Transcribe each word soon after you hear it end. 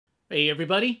Hey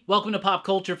everybody, welcome to Pop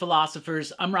Culture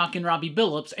Philosophers. I'm Rockin' Robbie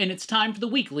Billups, and it's time for the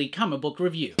weekly comic book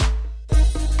review.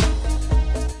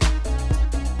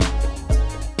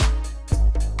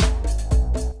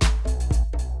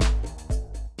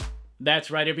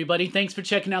 That's right everybody, thanks for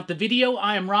checking out the video.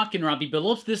 I am Rockin' Robbie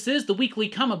Billups. This is the weekly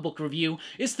comic book review.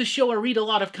 It's the show I read a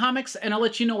lot of comics, and I'll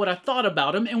let you know what I thought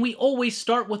about them, and we always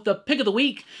start with the pick of the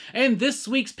week. And this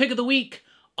week's pick of the week,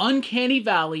 Uncanny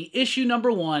Valley, issue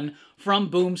number 1 from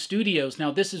Boom Studios. Now,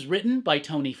 this is written by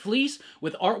Tony Fleece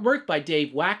with artwork by Dave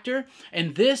Wachter,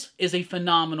 and this is a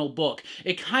phenomenal book.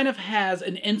 It kind of has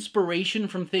an inspiration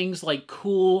from things like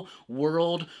Cool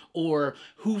World or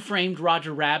Who Framed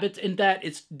Roger Rabbit, in that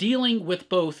it's dealing with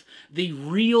both the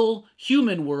real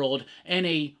human world and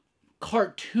a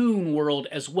cartoon world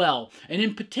as well. And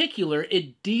in particular,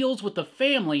 it deals with a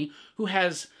family who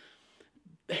has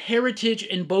heritage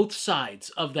in both sides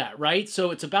of that, right?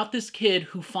 So it's about this kid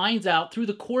who finds out through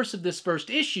the course of this first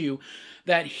issue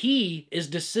that he is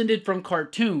descended from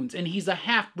cartoons, and he's a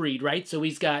half-breed, right? So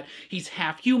he's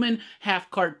half human,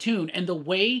 half cartoon. And the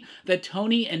way that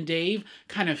Tony and Dave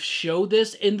kind of show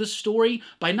this in the story,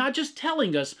 by not just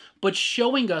telling us, but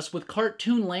showing us with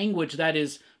cartoon language that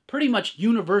is pretty much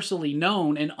universally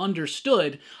known and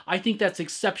understood, I think that's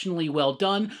exceptionally well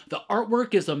done. The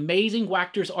artwork is amazing.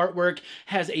 Wachter's artwork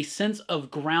has a sense of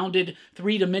grounded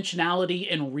three-dimensionality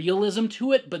and realism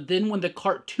to it, but then when the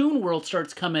cartoon world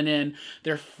starts coming in,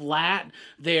 they're flat,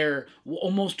 they're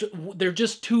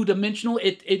just two-dimensional.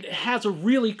 It has a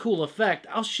really cool effect.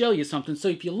 I'll show you something. So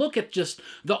if you look at just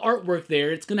the artwork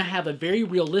there, it's going to have a very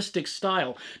realistic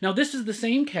style. Now this is the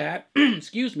same cat,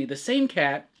 excuse me, the same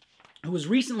cat who was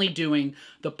recently doing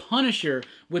The Punisher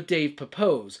with Dave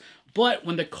Pepose. But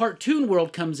when the cartoon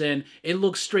world comes in, it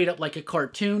looks straight up like a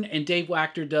cartoon, and Dave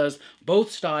Wachter does both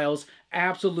styles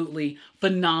absolutely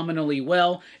phenomenally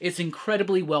well. It's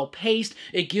incredibly well paced.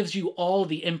 It gives you all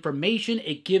the information.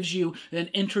 It gives you an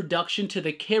introduction to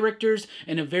the characters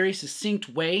in a very succinct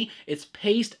way. It's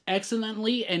paced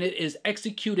excellently, and it is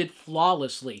executed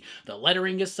flawlessly. The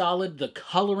lettering is solid. The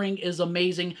coloring is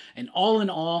amazing. And all in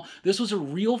all, this was a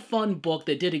real fun book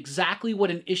that did exactly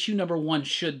what an issue number 1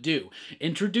 should do.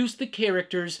 Introduce the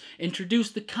characters,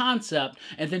 introduce the concept,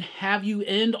 and then have you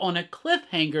end on a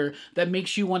cliffhanger that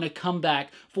makes you want to come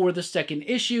back for the second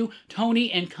issue.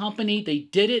 Tony and company, they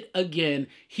did it again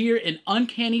here in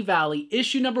Uncanny Valley,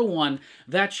 issue number 1.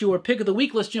 That's your pick of the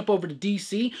week. Let's jump over to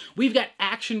DC. We've got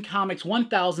Action Comics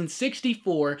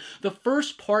 1064, the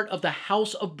first part of the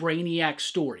House of Brainiac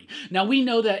story. Now, we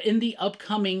know that in the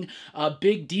upcoming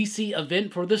big DC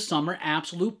event for the summer,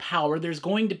 Absolute Power, there's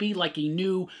going to be like a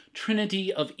new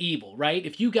Trinity of Evil, right?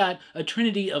 If you got a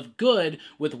Trinity of Good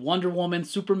with Wonder Woman,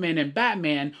 Superman, and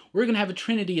Batman, we're going to have a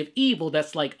Trinity of Evil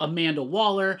that's like Amanda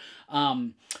Waller,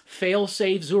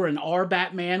 Failsafe Zurin R.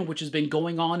 Batman, which has been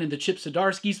going on in the Chip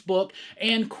Zdarsky's book,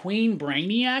 and Queen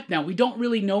Brainiac. Now, we don't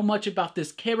really know much about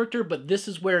this character, but this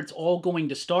is where it's all going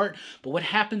to start. But what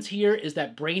happens here is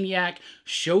that Brainiac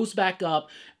shows back up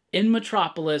in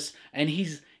Metropolis, and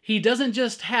he doesn't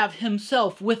just have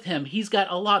himself with him. He's got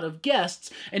a lot of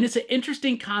guests, and it's an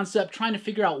interesting concept trying to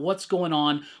figure out what's going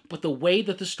on, but the way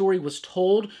that the story was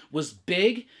told was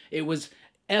big, it was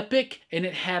epic, and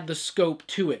it had the scope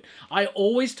to it. I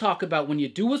always talk about when you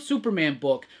do a Superman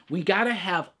book, we gotta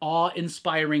have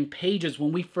awe-inspiring pages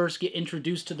when we first get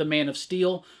introduced to the Man of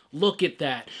Steel. Look at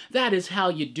that. That is how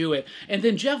you do it. And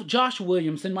then Josh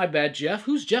Williamson, my bad, Jeff.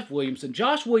 Who's Jeff Williamson?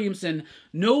 Josh Williamson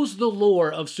knows the lore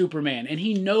of Superman, and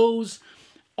he knows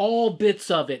all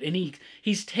bits of it, and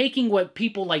he's taking what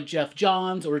people like Jeff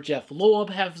Johns or Jeff Loeb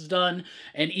has done,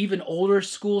 and even older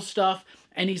school stuff,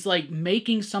 and he's like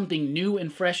making something new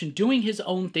and fresh and doing his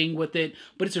own thing with it.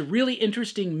 But it's a really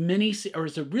interesting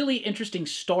it's a really interesting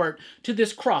start to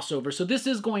this crossover. So this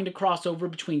is going to cross over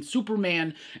between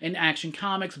Superman and Action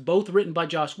Comics, both written by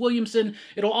Josh Williamson.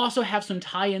 It'll also have some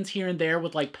tie-ins here and there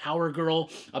with like Power Girl,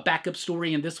 a backup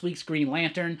story in this week's Green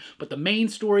Lantern, but the main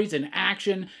stories in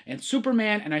Action and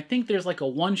Superman, and I think there's like a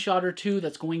one-shot or two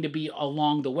that's going to be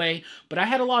along the way. But I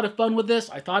had a lot of fun with this.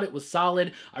 I thought it was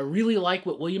solid. I really like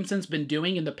what Williamson's been doing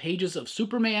in the pages of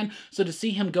Superman, so to see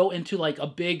him go into like a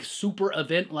big super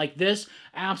event like this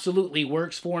absolutely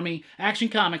works for me. Action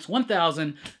Comics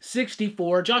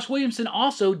 1064. Josh Williamson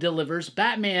also delivers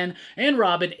Batman and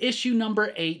Robin issue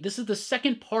number 8. This is the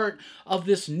second part of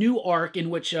this new arc in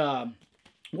which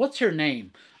what's her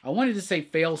name? I wanted to say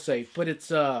Failsafe, but it's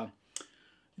the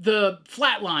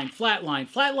Flatline.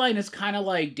 Flatline is kind of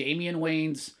like Damian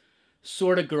Wayne's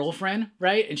sort of girlfriend,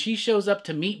 right? And she shows up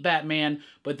to meet Batman,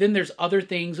 but then there's other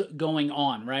things going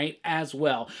on, right, as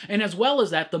well. And as well as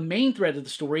that, the main thread of the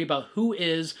story about who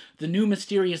is the new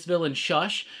mysterious villain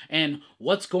Shush and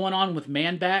what's going on with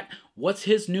Man-Bat, what's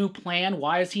his new plan,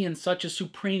 why is he in such a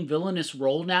supreme villainous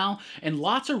role now, and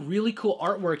lots of really cool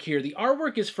artwork here. The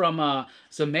artwork is from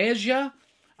Zamasia.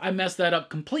 I messed that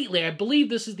up completely. I believe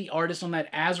this is the artist on that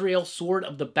Azrael Sword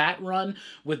of the Bat run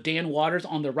with Dan Waters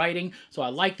on the writing. So I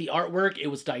like the artwork. It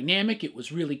was dynamic. It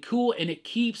was really cool. And it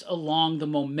keeps along the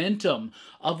momentum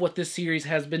of what this series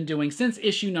has been doing since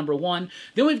issue number 1.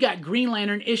 Then we've got Green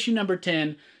Lantern issue number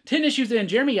 10. 10 issues in,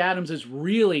 Jeremy Adams is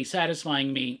really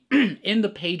satisfying me in the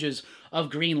pages of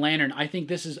Green Lantern. I think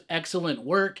this is excellent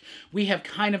work. We have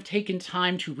kind of taken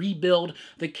time to rebuild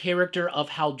the character of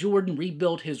Hal Jordan,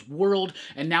 rebuild his world,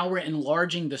 and now we're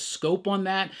enlarging the scope on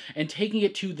that and taking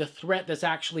it to the threat that's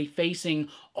actually facing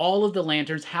all of the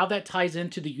Lanterns, how that ties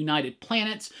into the United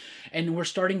Planets, and we're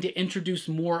starting to introduce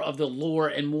more of the lore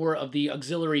and more of the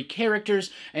auxiliary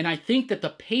characters, and I think that the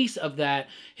pace of that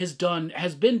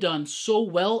has been done so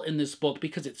well in this book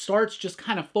because it starts just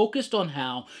kind of focused on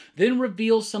Hal, then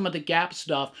reveals some of the gap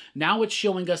stuff. Now it's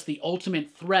showing us the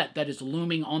ultimate threat that is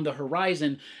looming on the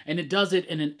horizon, and it does it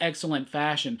in an excellent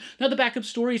fashion. Now the backup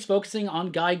story is focusing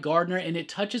on Guy Gardner, and it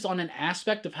touches on an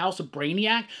aspect of House of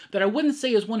Brainiac that I wouldn't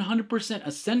say is 100%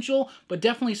 essential, but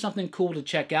definitely something cool to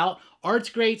check out.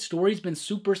 Art's great, story's been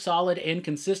super solid and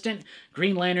consistent.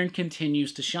 Green Lantern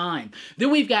continues to shine. Then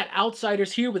we've got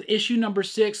Outsiders here with issue number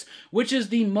 6, which is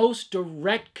the most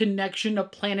direct connection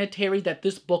of Planetary that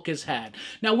this book has had.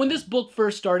 Now, when this book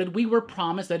first started, we were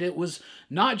promised that it was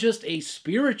not just a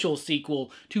spiritual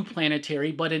sequel to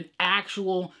Planetary, but an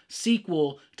actual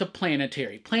sequel to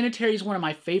Planetary. Planetary is one of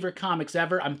my favorite comics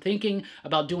ever. I'm thinking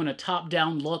about doing a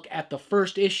top-down look at the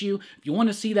first issue. If you want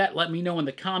to see that, let me know in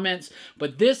the comments.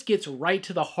 But this gets right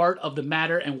to the heart of the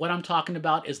matter, and what I'm talking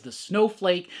about is the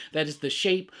snowflake that is the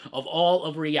shape of all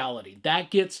of reality. That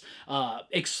gets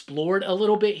explored a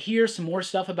little bit here. Some more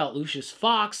stuff about Lucius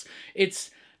Fox.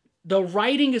 The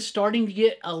writing is starting to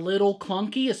get a little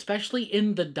clunky, especially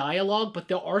in the dialogue, but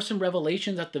there are some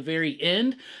revelations at the very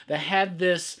end that had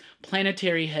this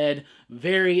Planetary head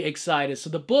very excited. So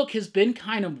the book has been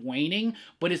kind of waning,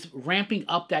 but it's ramping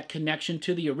up that connection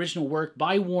to the original work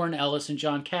by Warren Ellis and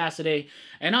John Cassaday,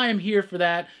 and I am here for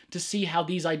that, to see how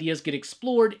these ideas get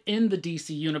explored in the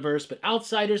DC universe. But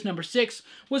Outsiders number 6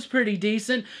 was pretty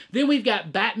decent. Then we've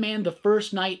got Batman the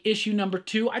First Night issue number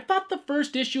 2. I thought the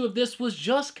first issue of this was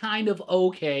just kind of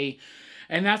okay.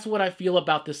 And that's what I feel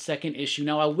about the second issue.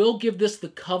 Now, I will give this the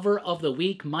cover of the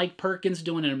week. Mike Perkins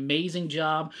doing an amazing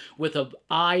job with an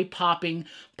eye-popping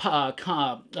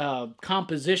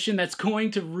composition that's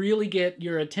going to really get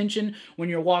your attention when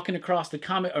you're walking across the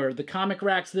comic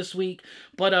racks this week.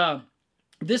 But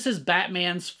this is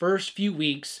Batman's first few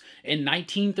weeks in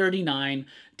 1939,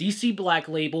 DC Black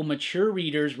Label, mature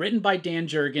readers, written by Dan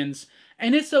Jurgens.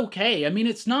 And it's okay. I mean,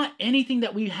 it's not anything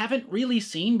that we haven't really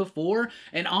seen before,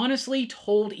 and honestly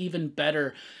told even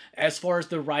better as far as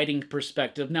the writing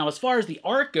perspective. Now, as far as the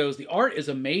art goes, the art is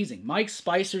amazing. Mike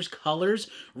Spicer's colors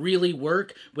really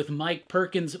work with Mike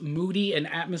Perkins' moody and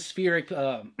atmospheric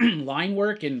line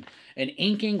work and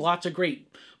inking. Lots of great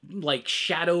like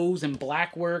shadows and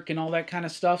black work and all that kind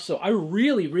of stuff. So I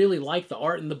really, really like the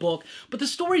art in the book, but the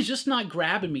story's just not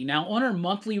grabbing me. Now, on our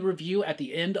monthly review at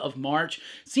the end of March,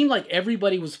 it seemed like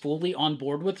everybody was fully on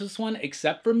board with this one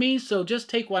except for me, so just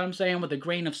take what I'm saying with a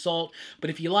grain of salt. But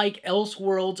if you like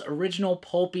Elseworlds' original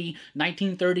pulpy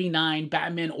 1939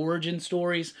 Batman origin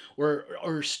stories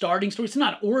or starting stories, it's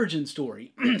not an origin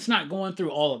story. It's not going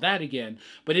through all of that again,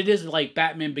 but it is like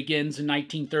Batman Begins in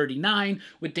 1939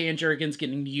 with Dan Jurgens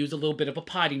getting to use a little bit of a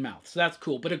potty mouth. So that's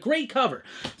cool, but a great cover.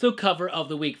 So cover of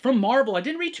the week. From Marvel, I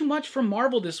didn't read too much from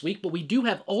Marvel this week, but we do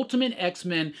have Ultimate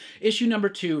X-Men issue number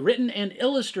 2, written and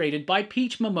illustrated by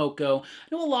Peach Momoko.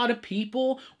 I know a lot of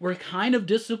people were kind of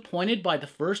disappointed by the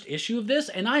first issue of this,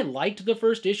 and I liked the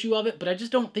first issue of it, but I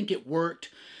just don't think it worked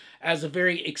as a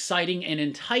very exciting and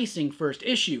enticing first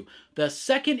issue. The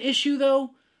second issue,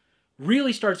 though,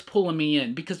 really starts pulling me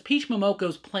in because Peach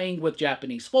Momoko's playing with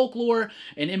Japanese folklore,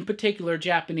 and in particular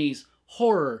Japanese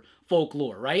horror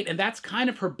folklore, right? And that's kind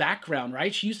of her background,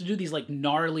 right? She used to do these like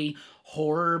gnarly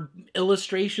horror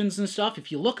illustrations and stuff.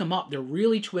 If you look them up, they're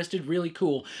really twisted, really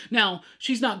cool. Now,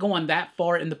 she's not going that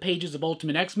far in the pages of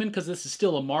Ultimate X-Men because this is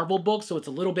still a Marvel book, so it's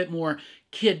a little bit more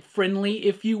kid-friendly,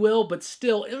 if you will, but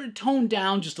still toned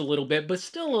down just a little bit, but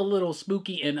still a little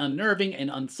spooky and unnerving and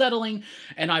unsettling,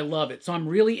 and I love it. So I'm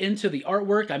really into the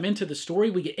artwork. I'm into the story.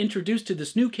 We get introduced to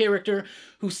this new character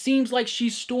who seems like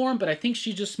she's Storm, but I think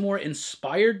she's just more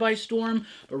inspired by Storm,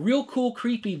 but real cool,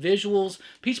 creepy visuals.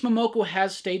 Peach Momoko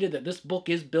has stated that this book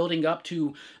is building up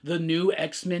to the new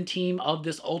X-Men team of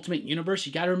this Ultimate Universe.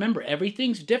 You gotta remember,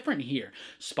 everything's different here.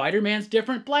 Spider-Man's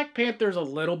different, Black Panther's a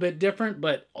little bit different,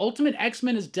 but Ultimate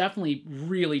X-Men is definitely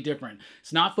really different.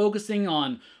 It's not focusing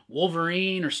on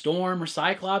Wolverine or Storm or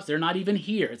Cyclops. They're not even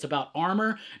here. It's about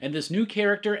Armor and this new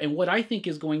character and what I think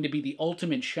is going to be the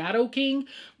ultimate Shadow King,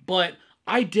 but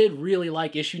I did really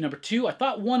like issue number 2. I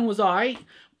thought 1 was alright,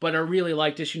 but I really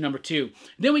liked issue number 2.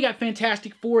 Then we got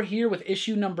Fantastic Four here with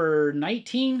issue number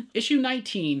 19. Issue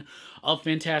 19 of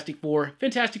Fantastic Four.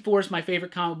 Fantastic Four is my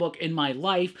favorite comic book in my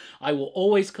life. I will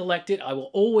always collect it. I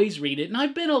will always read it. And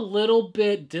I've been a little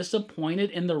bit disappointed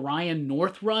in the Ryan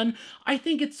North run. I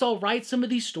think it's alright. Some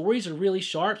of these stories are really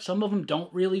sharp. Some of them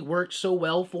don't really work so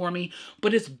well for me.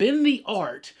 But it's been the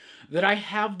art that I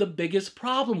have the biggest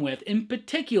problem with. In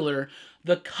particular,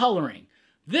 the coloring.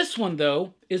 This one,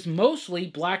 though, is mostly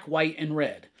black, white, and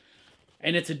red.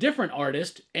 And it's a different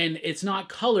artist, and it's not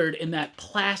colored in that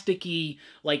plasticky,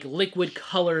 like, liquid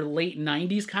color, late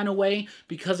 90s kind of way,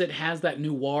 because it has that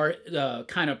noir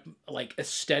kind of, like,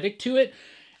 aesthetic to it.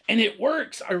 And it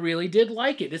works. I really did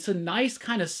like it. It's a nice,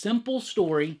 kind of simple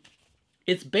story.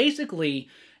 It's basically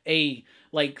a,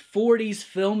 like, 40s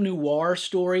film noir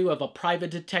story of a private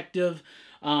detective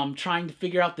trying to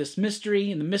figure out this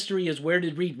mystery, and the mystery is, where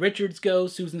did Reed Richards go?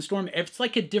 Susan Storm. It's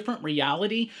like a different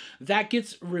reality that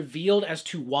gets revealed as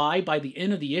to why by the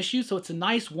end of the issue. So it's a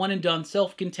nice one-and-done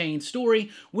self-contained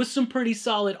story with some pretty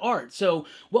solid art. So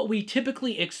what we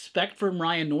typically expect from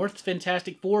Ryan North's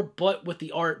Fantastic Four, but with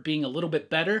the art being a little bit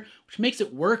better, which makes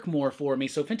it work more for me.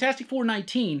 So Fantastic Four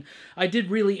 19, I did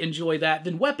really enjoy that.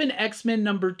 Then Weapon X-Men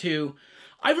number 2.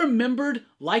 I remembered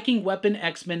liking Weapon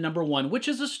X-Men number 1, which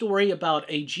is a story about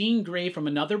a Jean Grey from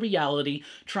another reality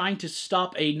trying to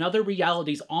stop another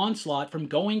reality's onslaught from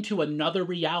going to another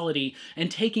reality and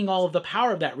taking all of the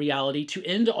power of that reality to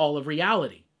end all of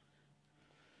reality.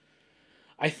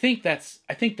 I think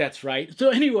that's right.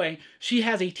 So anyway, she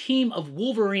has a team of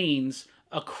Wolverines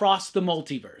across the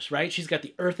multiverse, right? She's got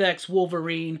the Earth X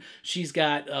Wolverine. She's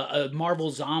got a Marvel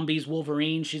Zombies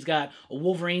Wolverine. She's got a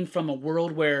Wolverine from a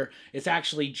world where it's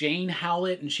actually Jane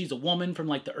Howlett, and she's a woman from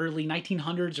like the early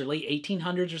 1900s or late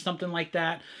 1800s or something like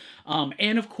that.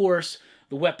 And of course,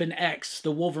 the Weapon X, the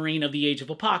Wolverine of the Age of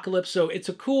Apocalypse. So it's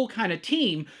a cool kind of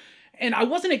team. And I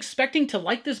wasn't expecting to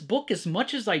like this book as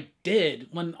much as I did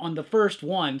on the first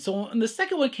one. So when the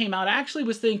second one came out, I actually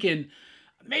was thinking,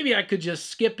 maybe I could just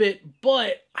skip it,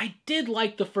 but I did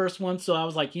like the first one, so I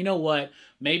was like, you know what?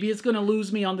 Maybe it's going to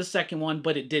lose me on the second one,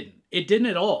 but it didn't. It didn't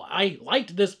at all. I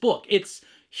liked this book. It's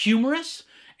humorous,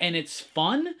 and it's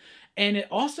fun, and it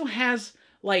also has,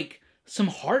 like, some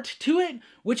heart to it,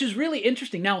 which is really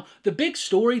interesting. Now, the big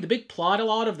story, the big plot, a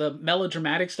lot of the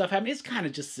melodramatic stuff happening, it's kind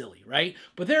of just silly, right?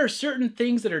 But there are certain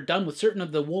things that are done with certain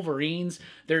of the Wolverines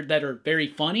that are very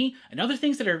funny, and other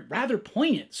things that are rather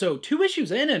poignant. So 2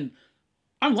 issues in, and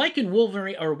I'm liking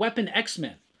Wolverine, or Weapon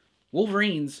X-Men.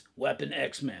 Wolverine's Weapon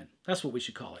X-Men. That's what we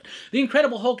should call it. The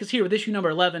Incredible Hulk is here with issue number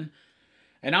 11.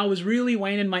 And I was really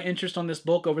waning my interest on this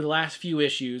book over the last few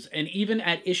issues. And even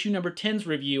at issue number 10's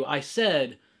review, I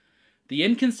said, the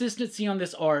inconsistency on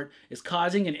this art is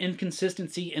causing an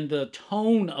inconsistency in the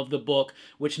tone of the book,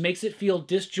 which makes it feel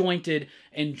disjointed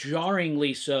and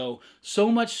jarringly so.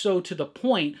 So much so to the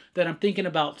point that I'm thinking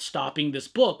about stopping this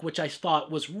book, which I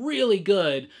thought was really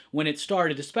good when it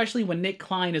started, especially when Nick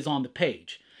Klein is on the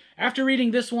page. After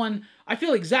reading this one, I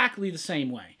feel exactly the same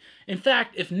way. In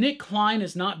fact, if Nick Klein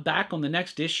is not back on the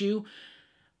next issue,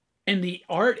 and the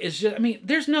art is just, I mean,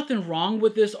 there's nothing wrong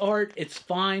with this art. It's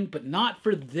fine, but not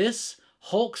for this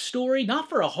Hulk story, not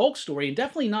for a Hulk story, and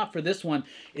definitely not for this one.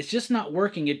 It's just not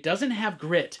working. It doesn't have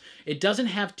grit. It doesn't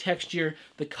have texture.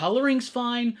 The coloring's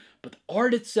fine, but the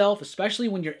art itself, especially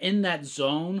when you're in that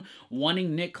zone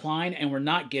wanting Nick Klein and we're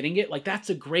not getting it, like, that's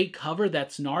a great cover.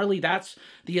 That's gnarly. That's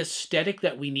the aesthetic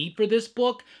that we need for this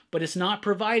book, but it's not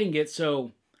providing it.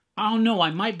 So I don't know.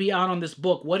 I might be out on this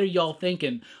book. What are y'all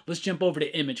thinking? Let's jump over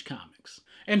to Image Comics.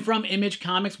 And from Image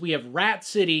Comics, we have Rat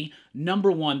City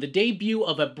 #1, the debut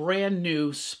of a brand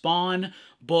new Spawn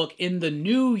book in the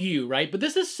new you, right? But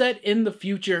this is set in the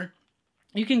future.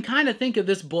 You can kind of think of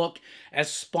this book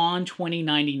as Spawn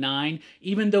 2099,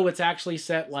 even though it's actually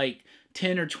set like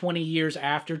 10 or 20 years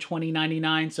after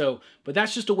 2099. So, but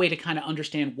that's just a way to kind of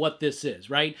understand what this is,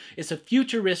 right? It's a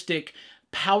futuristic,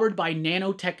 powered by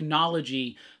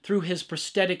nanotechnology through his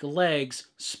prosthetic legs,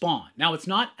 Spawn. Now, it's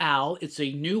not Al, it's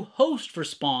a new host for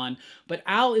Spawn, but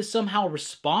Al is somehow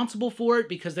responsible for it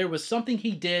because there was something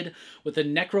he did with a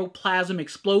necroplasm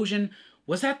explosion.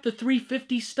 Was that the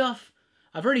 350 stuff?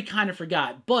 I've already kind of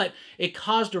forgot, but it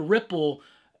caused a ripple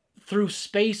through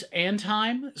space and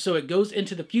time, so it goes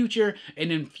into the future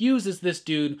and infuses this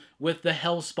dude with the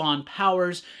Hellspawn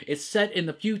powers. It's set in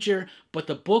the future, but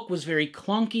the book was very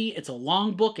clunky. It's a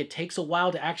long book. It takes a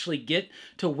while to actually get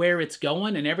to where it's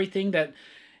going, and everything that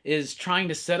is trying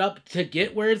to set up to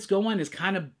get where it's going is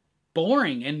kind of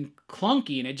boring and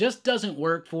clunky, and it just doesn't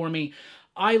work for me.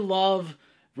 I love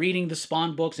reading the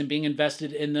Spawn books and being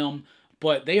invested in them,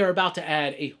 but they are about to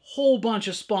add a whole bunch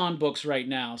of Spawn books right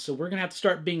now, so we're going to have to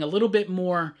start being a little bit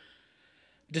more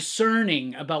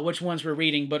discerning about which ones we're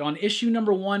reading. But on issue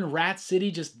number 1, Rat City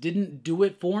just didn't do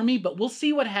it for me, but we'll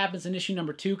see what happens in issue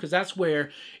number 2, because that's where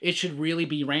it should really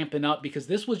be ramping up, because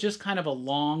this was just kind of a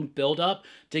long build-up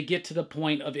to get to the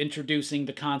point of introducing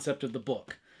the concept of the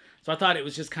book. So I thought it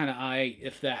was just kind of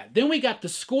if that. Then we got The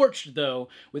Scorched, though,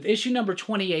 with issue number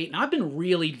 28, and I've been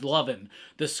really loving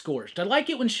The Scorched. I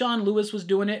like it when Sean Lewis was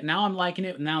doing it, and now I'm liking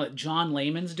it now that John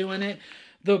Layman's doing it.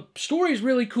 The story is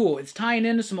really cool. It's tying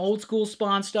into some old school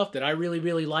Spawn stuff that I really,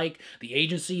 really like. The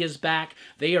agency is back.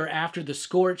 They are after the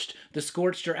Scorched. The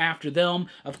Scorched are after them.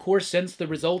 Of course, since the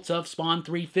results of Spawn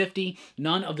 350,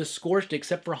 none of the Scorched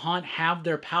except for Haunt have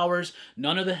their powers.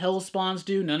 None of the Hell Spawns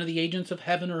do. None of the Agents of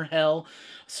Heaven or Hell.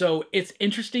 So it's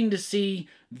interesting to see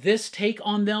this take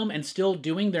on them and still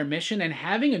doing their mission and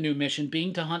having a new mission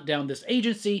being to hunt down this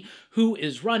agency, who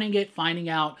is running it, finding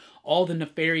out all the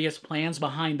nefarious plans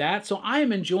behind that. So I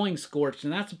am enjoying Scorched,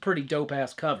 and that's a pretty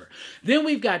dope-ass cover. Then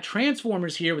we've got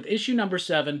Transformers here with issue number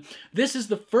 7. This is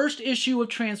the first issue of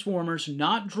Transformers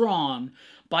not drawn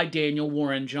by Daniel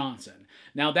Warren Johnson.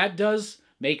 Now that does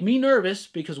make me nervous,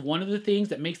 because one of the things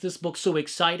that makes this book so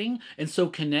exciting and so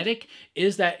kinetic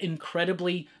is that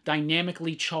incredibly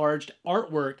dynamically charged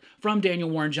artwork from Daniel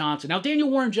Warren Johnson. Now,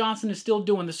 Daniel Warren Johnson is still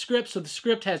doing the script, so the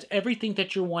script has everything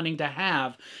that you're wanting to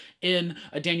have in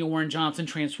a Daniel Warren Johnson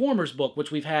Transformers book, which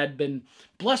we've been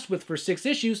blessed with for 6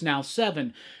 issues, now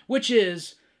 7, which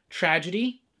is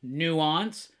tragedy,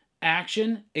 nuance,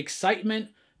 action, excitement,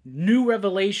 new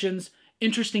revelations,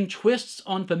 interesting twists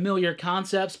on familiar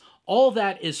concepts. All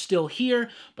that is still here,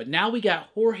 but now we got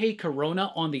Jorge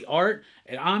Corona on the art,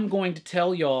 and I'm going to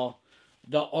tell y'all,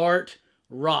 the art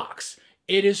rocks.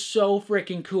 It is so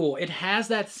freaking cool. It has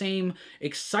that same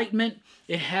excitement,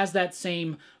 it has that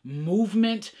same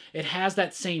movement, it has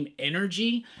that same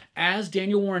energy as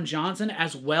Daniel Warren Johnson,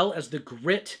 as well as the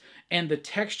grit and the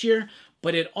texture,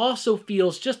 but it also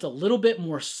feels just a little bit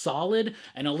more solid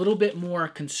and a little bit more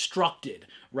constructed,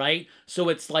 right? So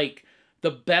it's like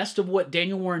the best of what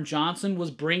Daniel Warren Johnson was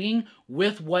bringing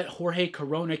with what Jorge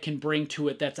Corona can bring to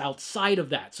it that's outside of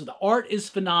that. So the art is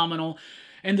phenomenal,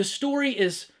 and the story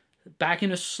is back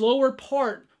in a slower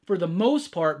part, for the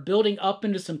most part, building up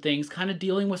into some things, kind of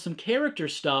dealing with some character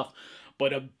stuff,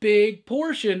 but a big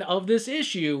portion of this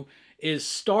issue is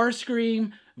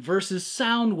Starscream versus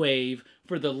Soundwave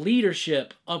for the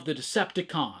leadership of the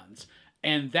Decepticons,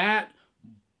 and that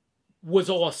was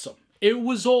awesome. It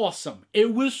was awesome.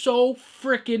 It was so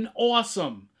freaking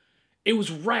awesome. It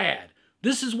was rad.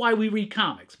 This is why we read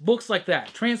comics. Books like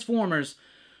that. Transformers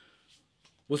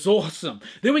was awesome.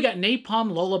 Then we got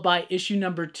Napalm Lullaby issue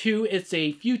number 2. It's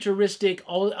a futuristic,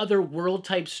 all other world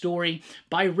type story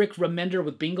by Rick Remender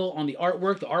with Bingle on the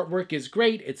artwork. The artwork is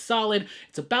great. It's solid.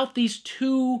 It's about these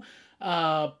two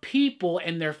people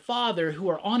and their father who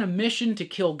are on a mission to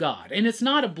kill God. And it's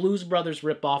not a Blues Brothers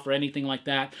ripoff or anything like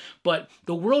that, but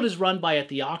the world is run by a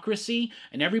theocracy,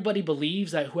 and everybody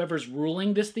believes that whoever's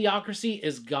ruling this theocracy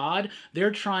is God. They're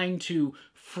trying to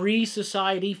free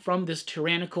society from this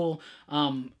tyrannical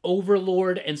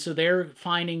overlord, and so they're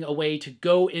finding a way to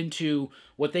go into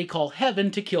what they call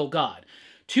heaven to kill God.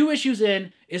 2 issues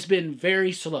in, it's been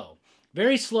very slow.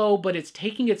 Very slow, but it's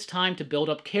taking its time to build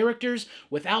up characters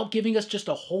without giving us just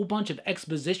a whole bunch of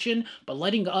exposition, but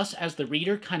letting us as the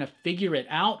reader kind of figure it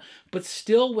out, but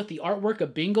still with the artwork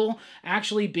of Bingle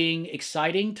actually being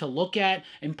exciting to look at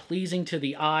and pleasing to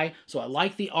the eye. So I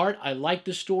like the art, I like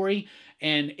the story,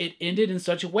 and it ended in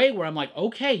such a way where I'm like,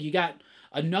 okay, you got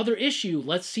another issue.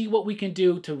 Let's see what we can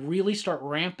do to really start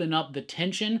ramping up the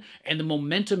tension and the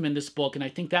momentum in this book, and I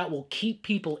think that will keep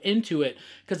people into it,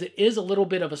 because it is a little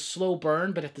bit of a slow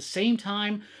burn, but at the same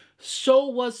time, so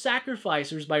was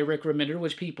Sacrificers by Rick Remender,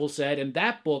 which people said, and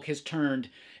that book has turned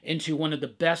into one of the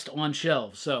best on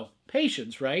shelves. So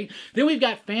patience, right? Then we've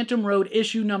got Phantom Road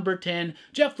issue number 10,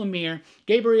 Jeff Lemire,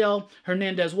 Gabriel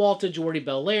Hernandez-Walta, Jordi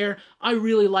Belair. I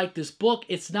really like this book.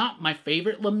 It's not my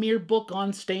favorite Lemire book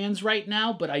on stands right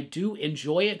now, but I do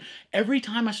enjoy it. Every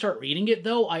time I start reading it,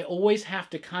 though, I always have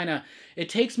to kind of, it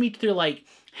takes me through like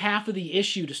half of the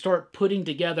issue to start putting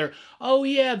together, oh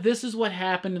yeah, this is what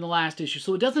happened in the last issue.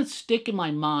 So it doesn't stick in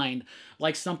my mind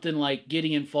like something like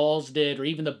Gideon Falls did, or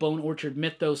even the Bone Orchard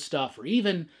Mythos stuff, or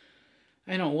even,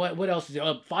 I don't know, what else is it?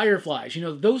 Fireflies. You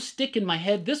know, those stick in my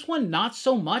head. This one, not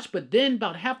so much, but then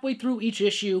about halfway through each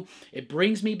issue, it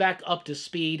brings me back up to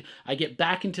speed. I get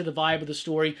back into the vibe of the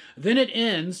story. Then it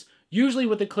ends, usually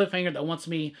with a cliffhanger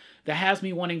that has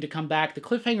me wanting to come back. The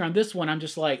cliffhanger on this one, I'm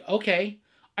just like, okay,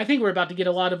 I think we're about to get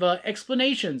a lot of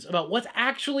explanations about what's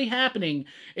actually happening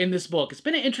in this book. It's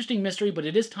been an interesting mystery, but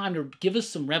it is time to give us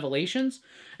some revelations,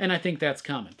 and I think that's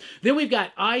coming. Then we've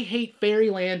got I Hate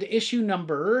Fairyland, issue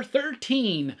number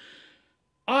 13.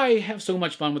 I have so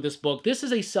much fun with this book. This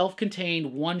is a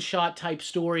self-contained one-shot type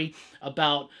story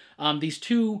about these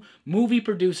two movie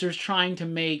producers trying to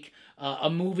make a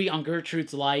movie on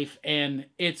Gertrude's life, and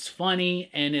it's funny,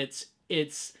 and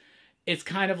it's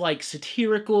kind of like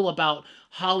satirical about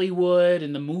Hollywood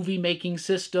and the movie making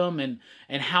system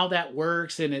and how that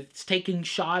works, and it's taking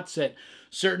shots at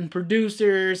certain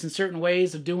producers and certain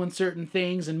ways of doing certain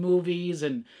things in movies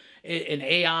and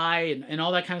AI and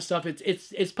all that kind of stuff.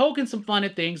 It's poking some fun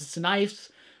at things. It's a nice,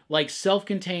 like,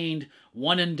 self-contained,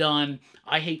 one and done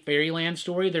I Hate Fairyland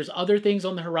story. There's other things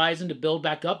on the horizon to build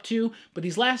back up to, but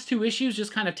these last two issues,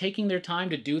 just kind of taking their time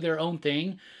to do their own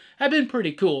thing, have been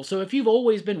pretty cool. So if you've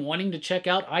always been wanting to check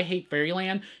out I Hate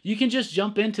Fairyland, you can just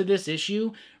jump into this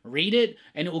issue, read it,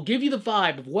 and it will give you the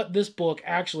vibe of what this book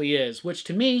actually is, which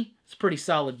to me, it's a pretty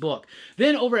solid book.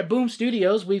 Then over at Boom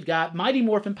Studios, we've got Mighty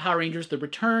Morphin Power Rangers The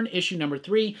Return, issue number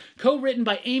 3, co-written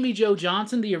by Amy Jo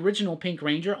Johnson, the original Pink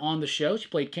Ranger on the show. She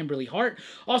played Kimberly Hart.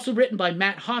 Also written by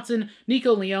Matt Hodson,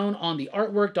 Nico Leone on the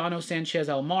artwork, Dono Sanchez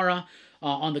Almara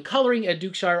on the coloring, Ed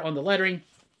Dukeshire on the lettering.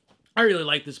 I really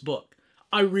like this book.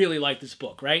 I really like this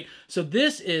book, right? So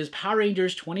this is Power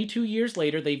Rangers 22 years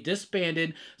later. They've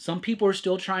disbanded. Some people are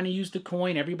still trying to use the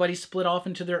coin. Everybody split off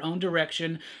into their own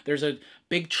direction. There's a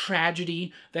big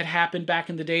tragedy that happened back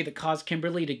in the day that caused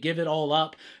Kimberly to give it all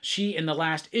up. She, in the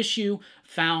last issue,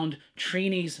 found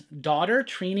Trini's daughter.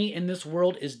 Trini in this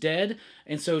world is dead.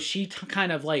 And so she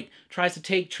kind of like tries to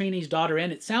take Trini's daughter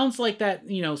in. It sounds like that,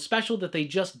 you know, special that they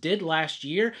just did last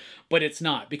year, but it's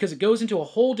not, because it goes into a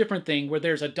whole different thing where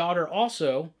there's a daughter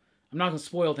also, I'm not going to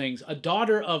spoil things, a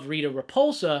daughter of Rita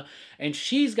Repulsa, and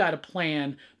she's got a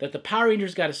plan that the Power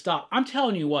Rangers got to stop. I'm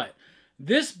telling you what,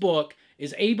 this book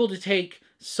is able to take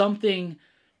something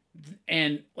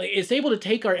and it's able to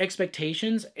take our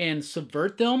expectations and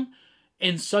subvert them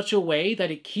in such a way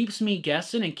that it keeps me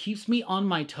guessing and keeps me on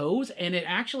my toes, and it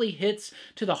actually hits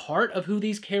to the heart of who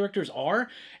these characters are.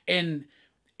 And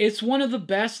it's one of the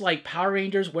best, like, Power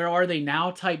Rangers Where Are They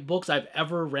Now type books I've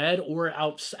ever read, or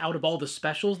out of all the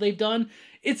specials they've done.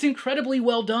 It's incredibly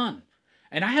well done.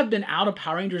 And I have been out of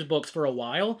Power Rangers books for a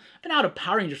while. I've been out of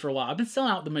Power Rangers for a while. I've been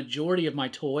selling out the majority of my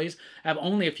toys. I have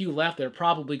only a few left that are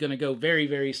probably going to go very,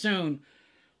 very soon.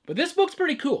 But this book's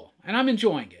pretty cool, and I'm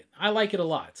enjoying it. I like it a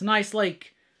lot. It's nice,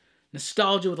 like,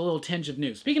 nostalgia with a little tinge of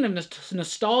new. Speaking of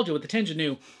nostalgia with a tinge of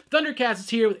new, Thundercats is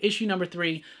here with issue number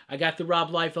 3. I got the Rob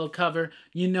Liefeld cover.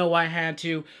 You know I had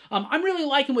to. I'm really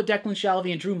liking what Declan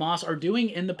Shalvey and Drew Moss are doing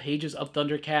in the pages of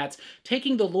Thundercats,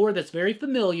 taking the lore that's very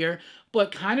familiar,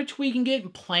 but kind of tweaking it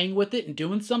and playing with it and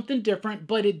doing something different,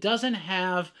 but it doesn't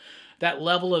have that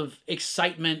level of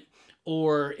excitement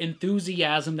or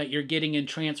enthusiasm that you're getting in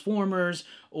Transformers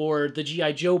or the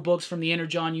G.I. Joe books from the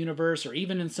Energon universe, or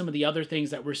even in some of the other things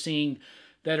that we're seeing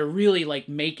that are really, like,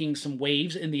 making some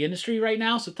waves in the industry right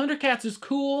now. So Thundercats is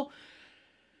cool,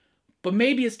 but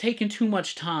maybe it's taken too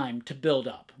much time to build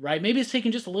up, right? Maybe it's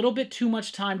taken just a little bit too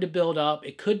much time to build up.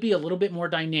 It could be a little bit more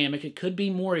dynamic. It could be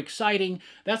more exciting.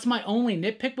 That's my only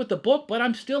nitpick with the book, but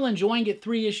I'm still enjoying it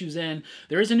 3 issues in.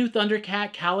 There is a new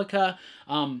Thundercat, Calica.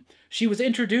 She was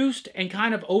introduced and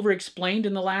kind of over-explained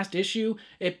in the last issue.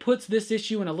 It puts this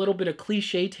issue in a little bit of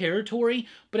cliche territory,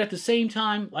 but at the same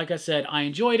time, like I said, I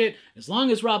enjoyed it. As long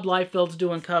as Rob Liefeld's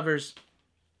doing covers,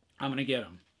 I'm going to get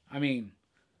them. I mean,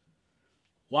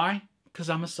 why? Because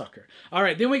I'm a sucker. All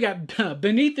right, then we got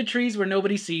Beneath the Trees Where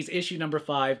Nobody Sees, issue number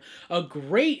 5. A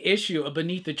great issue of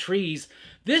Beneath the Trees.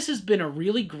 This has been a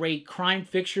really great crime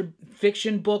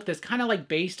fiction book that's kind of like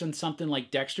based on something like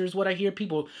Dexter's, what I hear.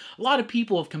 A lot of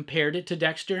people have compared it to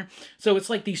Dexter. So it's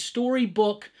like these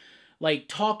storybook, like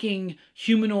talking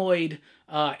humanoid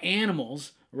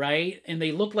animals right? And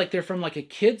they look like they're from like a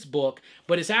kid's book,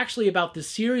 but it's actually about the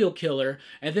serial killer.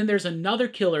 And then there's another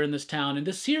killer in this town, and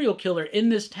the serial killer in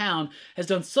this town has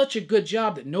done such a good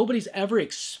job that nobody's ever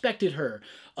expected her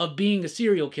of being a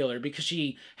serial killer, because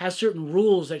she has certain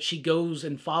rules that she goes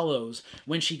and follows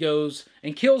when she goes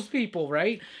and kills people,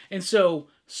 right? And so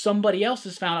somebody else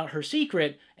has found out her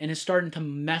secret and is starting to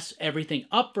mess everything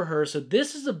up for her. So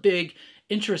this is a big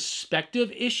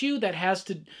introspective issue that has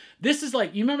to... This is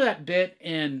like, you remember that bit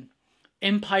in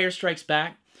Empire Strikes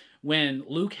Back when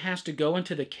Luke has to go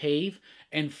into the cave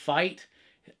and fight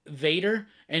Vader,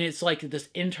 and it's like this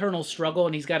internal struggle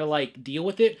and he's got to like deal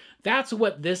with it? That's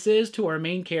what this is to our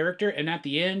main character, and at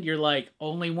the end you're like,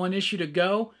 only one issue to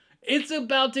go. It's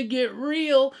about to get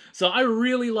real. So I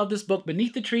really love this book.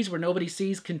 Beneath the Trees Where Nobody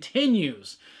Sees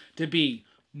continues to be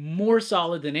more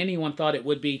solid than anyone thought it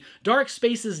would be. Dark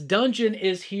Spaces Dungeon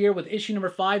is here with issue number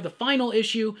 5, the final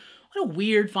issue. What a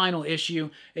weird final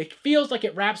issue. It feels like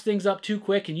it wraps things up too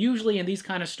quick, and usually in these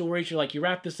kind of stories, you're like, you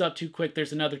wrap this up too quick,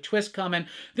 there's another twist coming,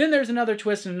 then there's another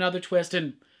twist and another twist,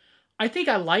 and I think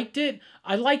I liked it.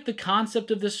 I like the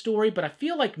concept of this story, but I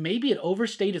feel like maybe it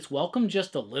overstayed its welcome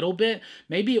just a little bit.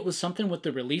 Maybe it was something with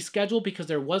the release schedule, because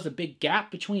there was a big gap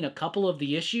between a couple of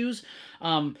the issues.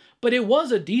 But it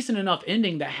was a decent enough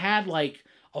ending that had like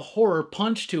a horror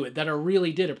punch to it that I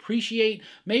really did appreciate.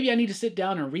 Maybe I need to sit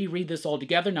down and reread this all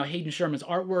together. Now, Hayden Sherman's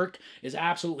artwork is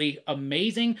absolutely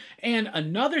amazing. And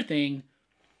another thing,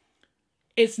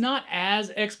 it's not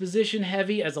as exposition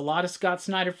heavy as a lot of Scott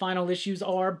Snyder final issues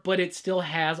are, but it still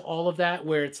has all of that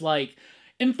where it's like,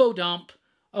 info dump,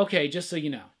 okay, just so you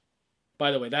know.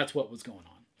 By the way, that's what was going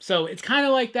on. So it's kind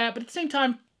of like that, but at the same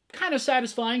time, kind of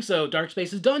satisfying. So Dark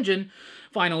Spaces Dungeon,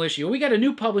 final issue. We got a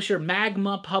new publisher,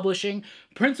 Magma Publishing.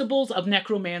 Principles of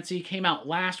Necromancy came out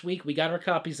last week. We got our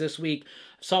copies this week.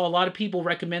 Saw a lot of people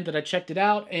recommend that I checked it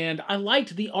out, and I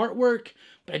liked the artwork,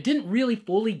 but I didn't really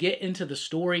fully get into the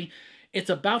story. It's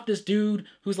about this dude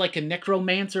who's like a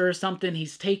necromancer or something.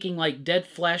 He's taking like dead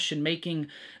flesh and making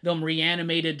them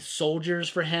reanimated soldiers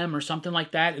for him or something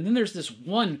like that. And then there's this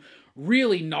one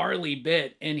really gnarly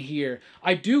bit in here.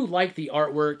 I do like the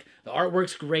artwork. The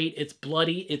artwork's great. It's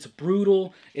bloody. It's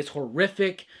brutal. It's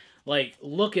horrific. Like,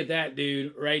 look at that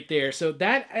dude right there. So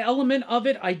that element of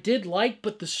it I did like,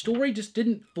 but the story just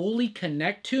didn't fully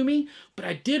connect to me. But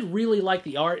I did really like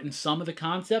the art and some of the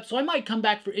concepts. So I might come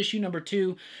back for issue number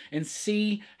 2 and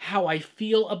see how I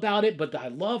feel about it. But I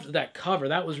loved that cover.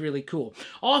 That was really cool.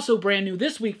 Also brand new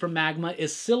this week from Magma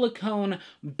is Silicone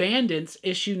Bandits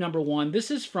issue number 1.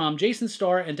 This is from Jason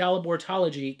Starr and Dalibor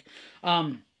Talajic.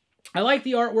 I like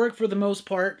the artwork for the most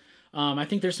part. I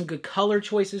think there's some good color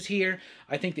choices here.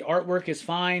 I think the artwork is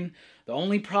fine. The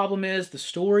only problem is the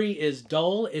story is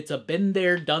dull. It's a been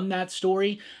there, done that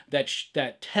story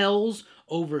that tells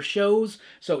over shows.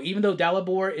 So even though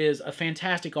Dalibor is a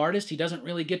fantastic artist, he doesn't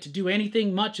really get to do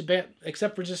anything much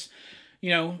except for just, you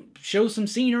know, show some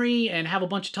scenery and have a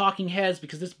bunch of talking heads,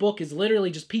 because this book is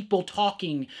literally just people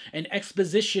talking and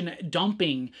exposition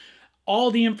dumping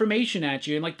all the information at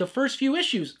you. And like the first few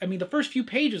issues, I mean, the first few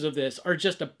pages of this are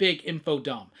just a big info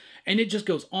dump. And it just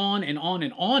goes on and on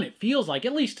and on, it feels like,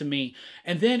 at least to me.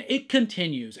 And then it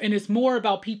continues. And it's more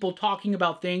about people talking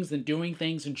about things than doing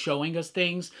things and showing us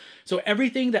things. So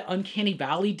everything that Uncanny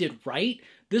Valley did right,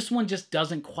 this one just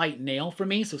doesn't quite nail for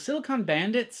me. So Silicon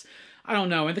Bandits, I don't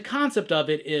know. And the concept of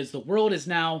it is the world is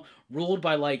now ruled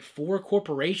by like 4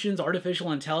 corporations.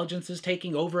 Artificial intelligence is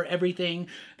taking over everything.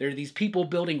 There are these people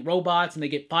building robots and they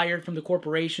get fired from the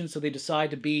corporation, so they decide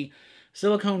to be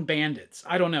Silicone Bandits.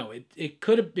 I don't know.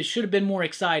 It should have been more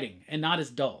exciting and not as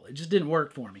dull. It just didn't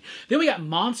work for me. Then we got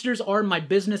Monsters Are My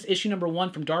Business issue number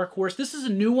 1 from Dark Horse. This is a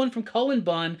new one from Cullen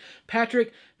Bunn,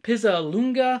 Patrick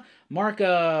Pizzalunga,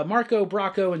 Marco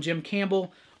Bracco, and Jim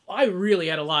Campbell. I really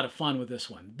had a lot of fun with this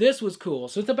one. This was cool.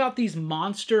 So it's about these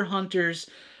monster hunters.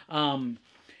 And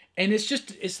there's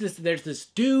this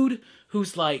dude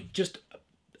who's like just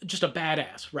a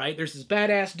badass, right? There's this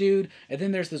badass dude, and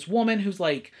then there's this woman who's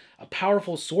like a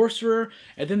powerful sorcerer,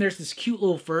 and then there's this cute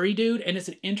little furry dude, and it's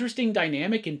an interesting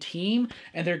dynamic and team,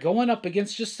 and they're going up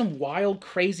against just some wild,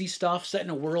 crazy stuff set in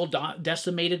a world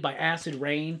decimated by acid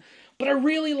rain. But I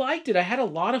really liked it. I had a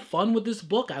lot of fun with this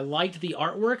book. I liked the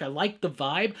artwork. I liked the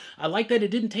vibe. I liked that it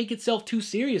didn't take itself too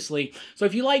seriously. So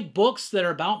if you like books that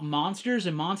are about monsters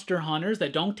and monster hunters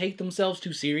that don't take themselves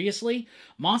too seriously,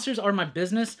 Monsters Are My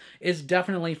Business is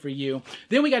definitely for you.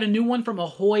 Then we got a new one from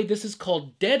Ahoy. This is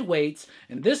called Dead Weights.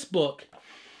 And this book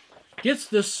Gets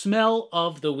the smell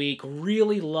of the week.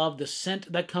 Really love the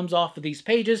scent that comes off of these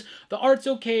pages. The art's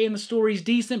okay and the story's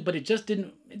decent, but it just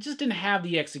didn't have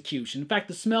the execution. In fact,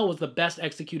 the smell was the best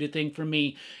executed thing for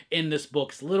me in this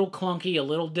book. It's a little clunky, a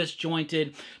little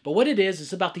disjointed, but what it is,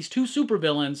 it's about these two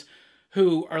supervillains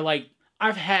who are like,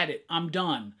 I've had it, I'm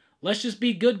done. Let's just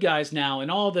be good guys now,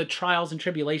 and all the trials and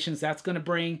tribulations that's going to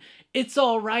bring. It's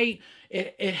all right.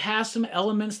 It has some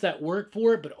elements that work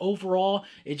for it, but overall,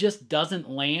 it just doesn't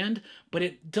land. But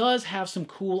it does have some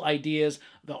cool ideas.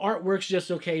 The artwork's just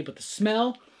okay, but the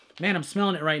smell, man, I'm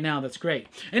smelling it right now. That's great.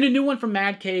 And a new one from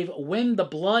Mad Cave, When the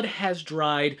Blood Has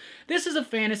Dried. This is a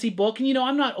fantasy book, and you know,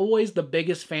 I'm not always the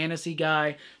biggest fantasy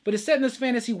guy, but it's set in this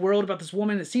fantasy world about this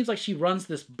woman. It seems like she runs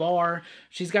this bar.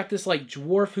 She's got this like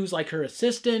dwarf who's like her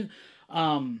assistant.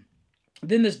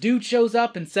 Then this dude shows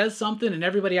up and says something and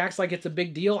everybody acts like it's a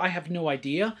big deal. I have no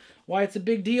idea why it's a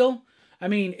big deal. I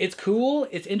mean, it's cool,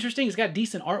 it's interesting, it's got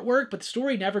decent artwork, but the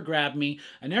story never grabbed me.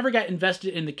 I never got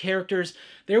invested in the characters.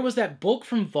 There was that book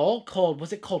from Vault called,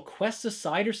 was it called Quest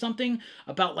Aside or something?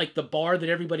 About like the bar that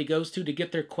everybody goes to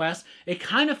get their quest. It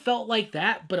kind of felt like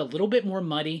that, but a little bit more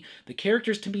muddy. The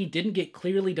characters to me didn't get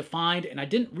clearly defined, and I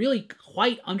didn't really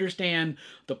quite understand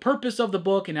the purpose of the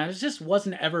book, and I just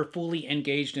wasn't ever fully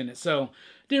engaged in it. So,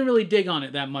 didn't really dig on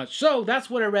it that much. So that's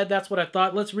what I read, that's what I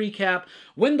thought. Let's recap.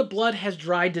 When the Blood Has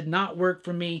Dried did not work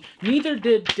for me. Neither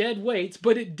did Dead Weights,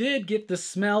 but it did get the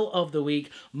smell of the week.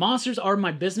 Monsters Are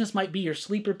My Business might be your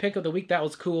sleeper pick of the week. That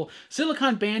was cool.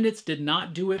 Silicon Bandits did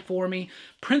not do it for me.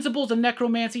 Principles of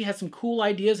Necromancy has some cool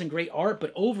ideas and great art,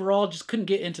 but overall just couldn't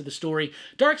get into the story.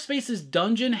 Dark Spaces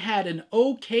Dungeon had an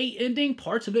okay ending.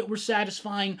 Parts of it were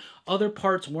satisfying. Other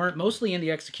parts weren't, mostly in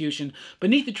the execution.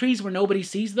 Beneath the Trees Where Nobody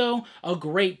Sees, though, a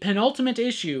great penultimate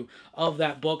issue of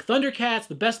that book. Thundercats,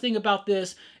 the best thing about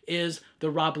this is the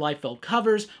Rob Liefeld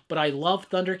covers, but I love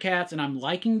Thundercats, and I'm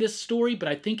liking this story, but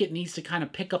I think it needs to kind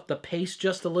of pick up the pace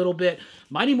just a little bit.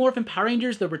 Mighty Morphin Power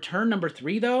Rangers, The Return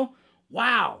 #3, though,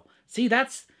 wow. See,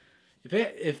 that's...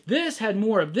 If this had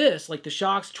more of this, like the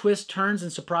shocks, twists, turns,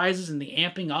 and surprises, and the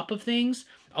amping up of things,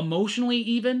 emotionally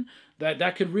even,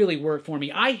 that could really work for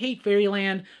me. I Hate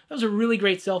Fairyland. That was a really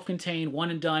great self-contained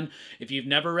one and done. If you've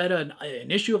never read an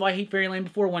issue of I Hate Fairyland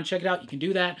before, want to check it out, you can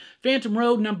do that. Phantom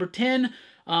Road #10.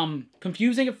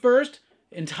 Confusing at first,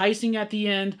 enticing at the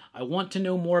end. I want to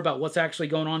know more about what's actually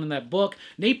going on in that book.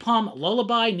 Napalm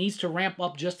Lullaby needs to ramp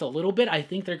up just a little bit. I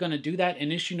think they're going to do that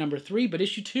in issue #3, but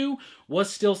issue 2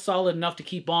 was still solid enough to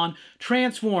keep on.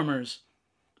 Transformers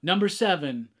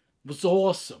 #7 was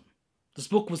awesome. This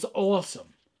book was awesome.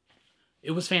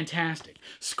 It was fantastic.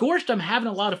 Scorched, I'm having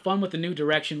a lot of fun with the new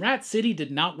direction. Rat City did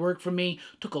not work for me.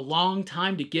 Took a long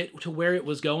time to get to where it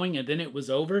was going, and then it was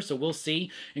over, so we'll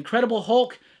see. Incredible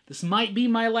Hulk, this might be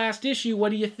my last issue. What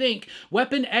do you think?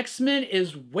 Weapon X-Men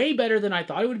is way better than I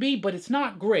thought it would be, but it's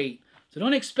not great. So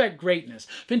don't expect greatness.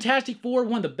 Fantastic Four,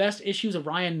 one of the best issues of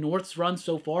Ryan North's run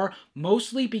so far,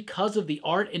 mostly because of the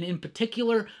art, and in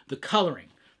particular, the coloring.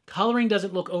 Coloring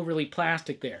doesn't look overly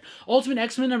plastic there. Ultimate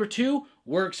X-Men #2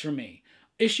 works for me.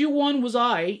 Issue 1 was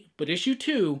but issue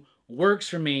 2 works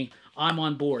for me. I'm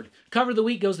on board. Cover of the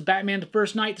week goes to Batman the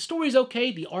First Night. The story's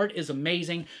okay. The art is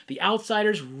amazing. The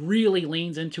Outsiders really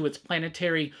leans into its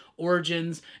planetary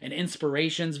origins and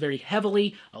inspirations very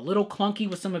heavily. A little clunky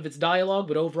with some of its dialogue,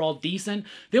 but overall decent.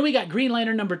 Then we got Green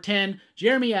Lantern #10.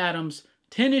 Jeremy Adams,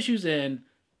 10 issues in.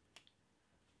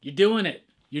 You're doing it.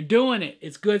 You're doing it.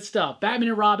 It's good stuff. Batman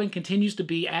and Robin continues to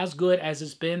be as good as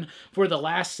it's been for the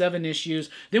last 7 issues.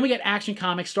 Then we got Action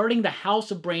Comics starting the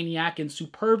House of Brainiac in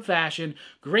superb fashion.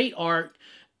 Great art.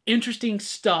 Interesting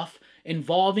stuff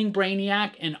involving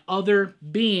Brainiac and other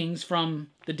beings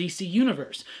from the DC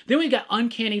Universe. Then we got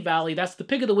Uncanny Valley. That's the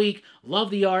pick of the week.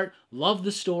 Love the art. Love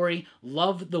the story.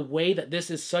 Love the way that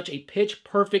this is such a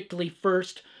pitch-perfectly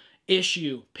first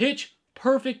issue.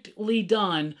 Pitch-perfectly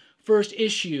done first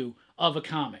issue of a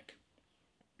comic.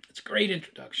 It's a great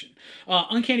introduction.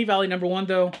 Uncanny Valley #1,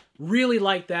 though, really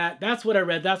like that. That's what I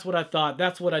read. That's what I thought.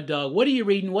 That's what I dug. What are you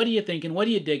reading? What are you thinking? What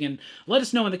are you digging? Let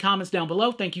us know in the comments down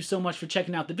below. Thank you so much for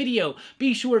checking out the video.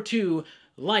 Be sure to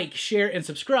like, share, and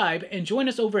subscribe, and join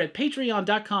us over at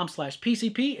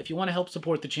patreon.com/PCP if you want to help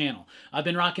support the channel. I've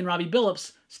been Rockin' Robbie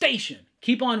Billups. Station.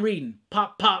 Keep on reading.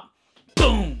 Pop, pop.